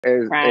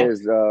Right.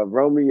 as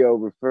Romeo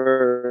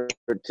referred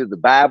to the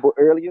Bible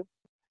earlier,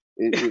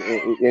 and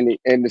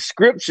the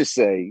scripture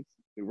says,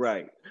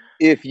 right.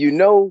 if you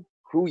know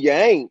who you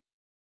ain't,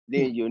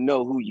 then you'll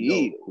know who you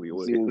is. Who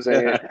You see what I'm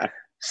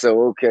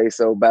saying?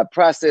 So by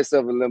process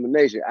of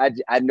elimination,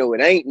 I know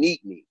it ain't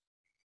Neat Neat.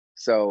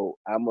 So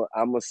I'm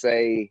gonna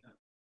say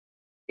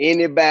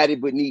anybody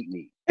but Neat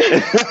Neat.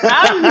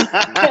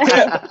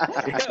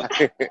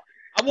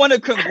 I want to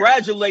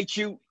congratulate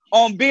you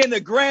on being a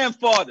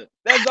grandfather.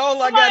 That's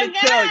all I gotta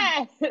tell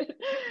you.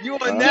 You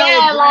are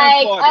now a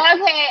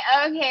grandfather.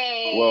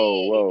 Okay.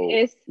 Whoa.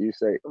 It's, you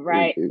say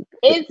right.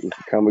 It's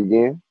come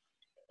again.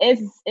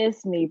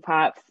 It's me,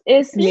 Pops.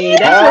 It's me.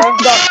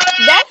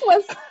 That's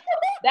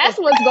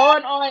what's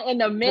going on in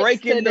the mix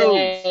Breaking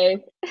today.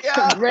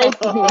 news.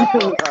 Breaking news.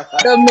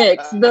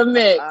 The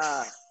mix.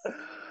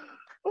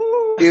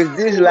 Is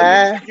this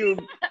live?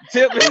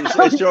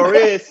 It sure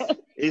is.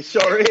 It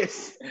sure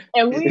is.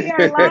 And we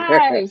are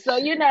live,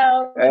 so be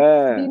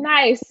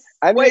nice.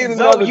 I need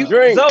another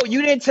drink. Zoe,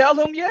 you didn't tell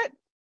him yet?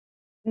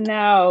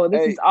 No,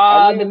 this is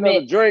all the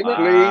mix. Drink, please.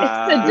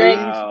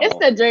 It's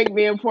the drink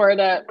being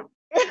poured up.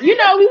 We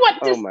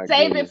want to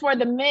save it for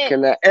the mix.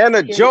 And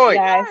a joint.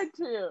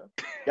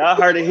 Y'all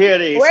heard it here.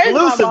 The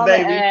exclusive,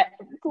 baby.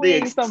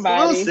 Please,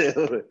 somebody.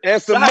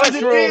 And some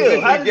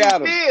mushrooms. How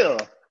does it feel?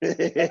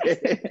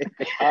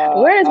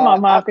 Where's my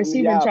mom? Because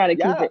she been trying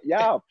to keep it.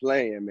 Y'all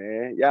playing,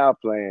 man. Y'all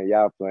playing.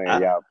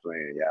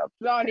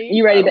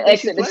 You ready to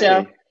exit the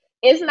show?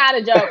 It's not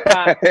a joke,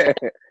 Pop.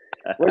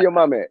 Where your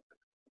mom at?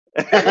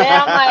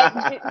 Yeah,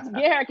 I'm like,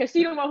 get her, because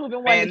she the one who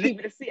been wanting to keep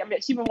it a secret. I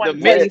mean, she been wanting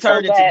the mix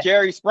turned into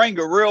Jerry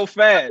Springer real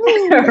fast.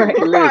 Listen,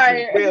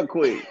 real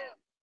quick.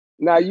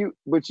 Now y'all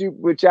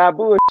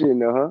bullshitting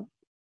though, huh?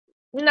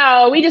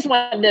 No, we just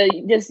wanted to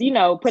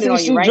put it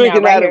on you right now. She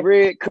drinking out of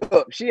red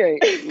cup. She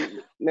ain't,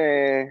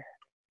 man.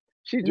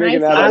 She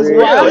drinking out of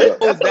red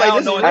cup. I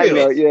know,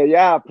 yeah,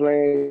 y'all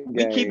playing.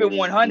 We keep it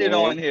 100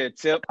 on here,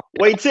 Tip.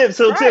 Wait, Tip.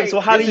 So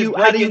how do you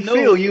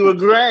feel? You a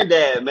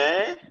granddad,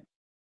 man.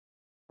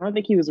 I don't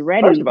think he was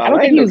ready. First of all, I don't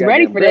think he was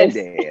ready for this. I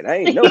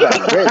ain't nobody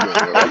granddad.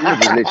 I'm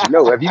just let you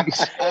know. If you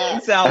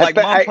sound like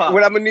my pop.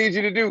 What I'm gonna need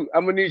you to do,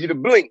 I'm gonna need you to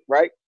blink,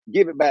 right?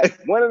 Give it back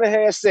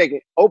 1.5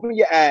 seconds. Open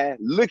your eye,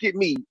 look at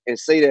me, and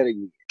say that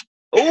again.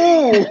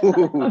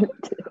 Ooh.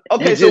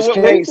 Okay, you just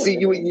can't see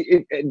you.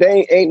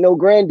 They ain't no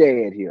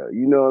granddad here.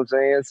 You know what I'm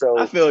saying? So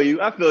I feel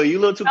you. A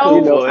little too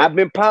cool. I've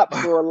been pops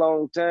for a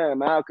long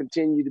time. I'll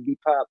continue to be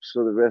pops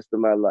for the rest of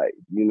my life.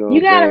 You know,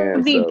 you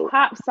gotta be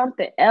pops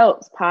something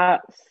else,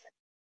 pops.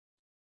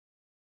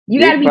 You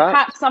gotta be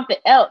pops something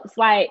else,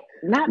 like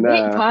not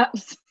big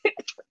pops,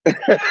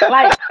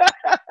 like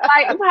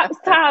pops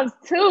times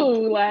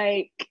 2.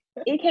 Like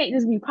it can't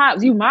just be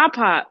pops. You my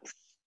pops.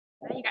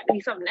 Now you got to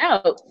be something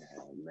else.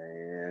 Oh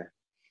man.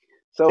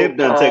 So Tip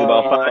done take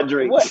about 5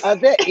 drinks. Are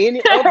there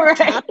any other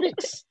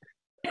topics?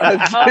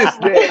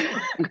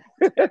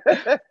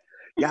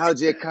 Y'all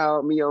just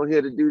called me on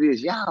here to do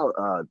this. Y'all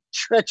are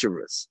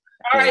treacherous.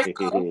 All right.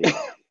 So,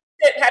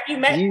 have you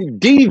met? You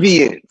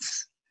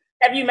deviants.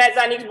 Have you met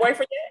Zanique's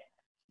boyfriend yet?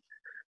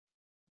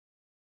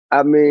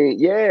 I mean,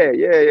 yeah.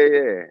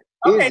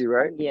 Okay. Izzy,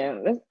 right? Yeah.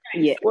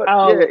 Izzy.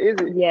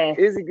 Yeah.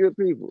 Izzy, good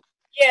people.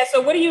 Yeah.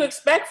 So, what do you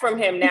expect from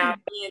him now?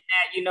 Being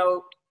that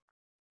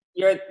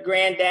your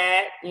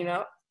granddad,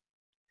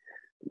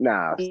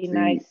 Nah, be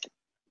nice.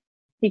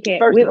 He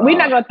can't. We're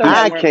not gonna throw.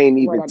 I can't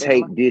even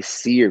take this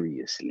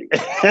seriously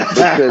because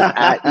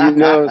you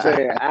know what I'm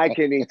saying. I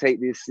can't even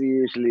take this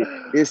seriously.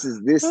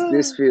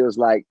 This feels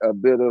like a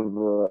bit of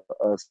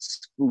a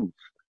spoof.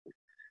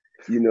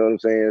 You know what I'm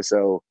saying?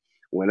 So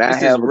when I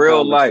have a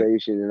real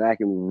conversation and I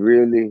can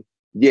really,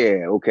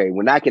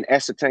 when I can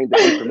ascertain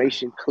the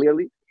information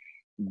clearly,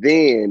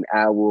 then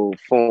I will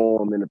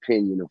form an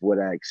opinion of what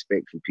I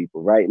expect from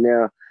people. Right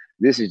now,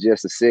 this is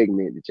just a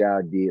segment that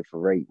y'all did for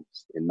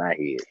ratings in my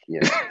head.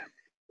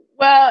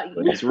 Well,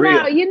 it's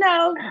real.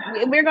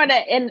 We're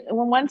gonna in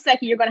 1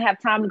 second. You're gonna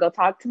have time to go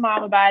talk to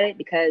Mom about it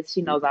because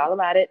she knows all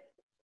about it.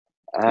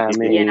 I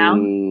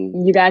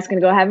mean, you guys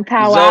gonna go have a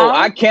powwow. Zoe,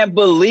 I can't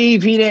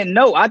believe he didn't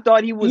know. I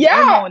thought he was in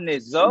on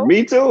this. Zoe,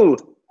 me too.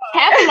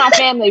 Half of my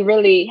family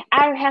really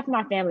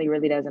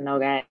doesn't know,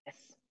 guys.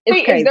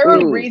 Wait, is there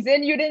a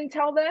reason you didn't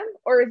tell them,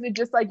 or is it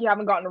just like you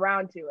haven't gotten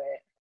around to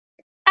it?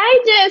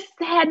 I just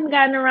hadn't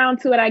gotten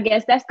around to it. I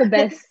guess that's the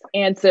best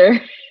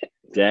answer.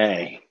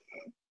 Dang.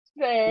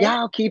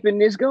 Y'all keeping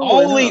this going.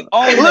 Only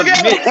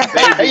the mix,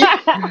 baby.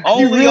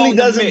 He really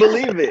doesn't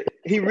believe it.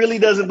 He really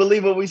doesn't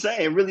believe what we're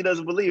saying. He really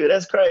doesn't believe it.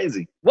 That's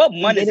crazy. What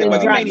month is it? You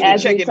may need to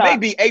check it.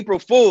 Maybe April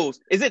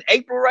Fools. Is it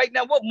April right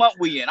now? What month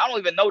we in? I don't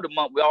even know the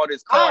month with all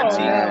this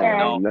quarantine.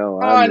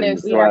 No,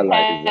 honestly,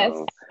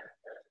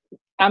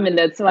 I'm in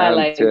the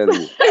twilight.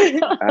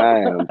 I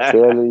am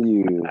telling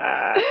you.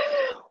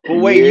 But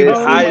wait, you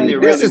hiding it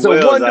really well. This is a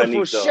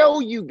wonderful show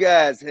you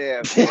guys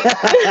have.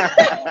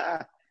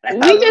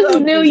 We just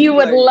knew you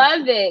would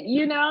love it.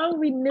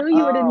 We knew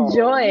you would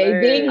enjoy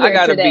being here. I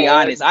gotta today. be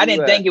honest. I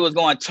didn't think it was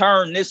going to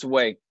turn this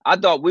way. I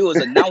thought we was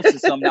announcing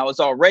something that was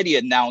already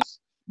announced,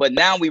 But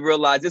now we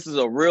realize this is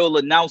a real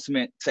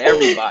announcement to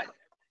everybody.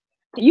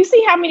 You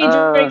see how many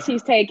drinks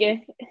he's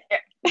taking.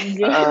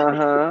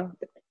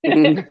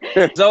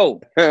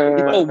 So,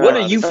 what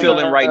are you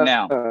feeling right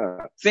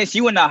now? Since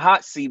you in the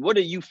hot seat, what are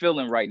you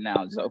feeling right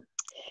now, Zoe?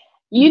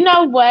 You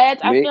know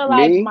what? I feel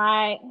like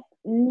I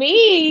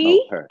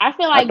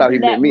feel like I thought he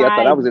meant me. I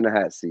thought I was in the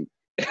hot seat.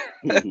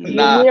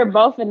 Nah. We're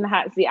both in the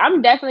hot seat.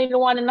 I'm definitely the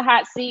one in the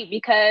hot seat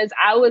because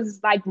I was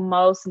like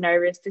most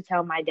nervous to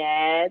tell my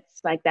dads.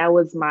 Like that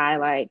was my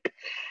like,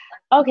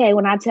 okay,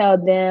 when I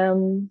tell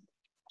them,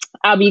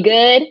 I'll be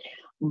good.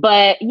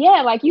 But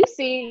yeah, like you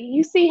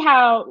see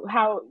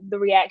how the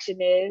reaction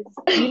is.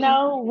 You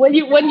know,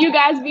 wouldn't you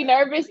guys be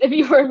nervous if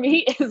you were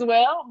me as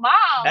well, Mom?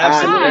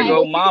 Absolutely,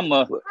 go,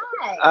 Mama.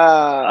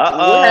 I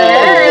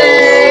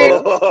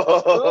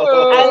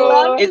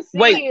love to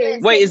see you.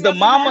 Wait, is the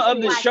mama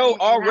of the show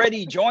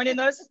already joining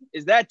us?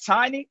 Is that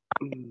Tiny?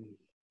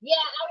 Yeah,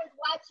 I was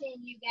watching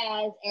you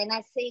guys, and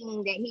I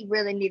seen that he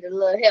really needed a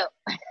little help.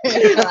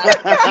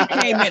 He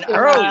came in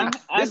early.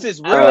 This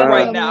is real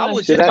right now. I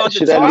was just about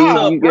to toss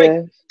to a break.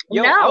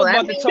 Yo, I was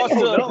about to toss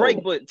to a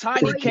break, but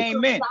Tiny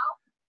came in.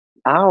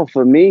 All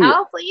for me.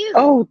 All for you.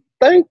 Oh,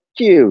 thank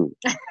you.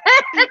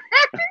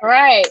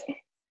 Right.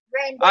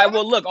 All right,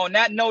 well, look, on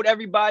that note,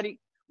 everybody,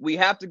 we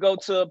have to go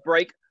to a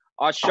break.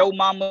 Our show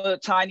mama,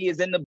 Tiny, is in the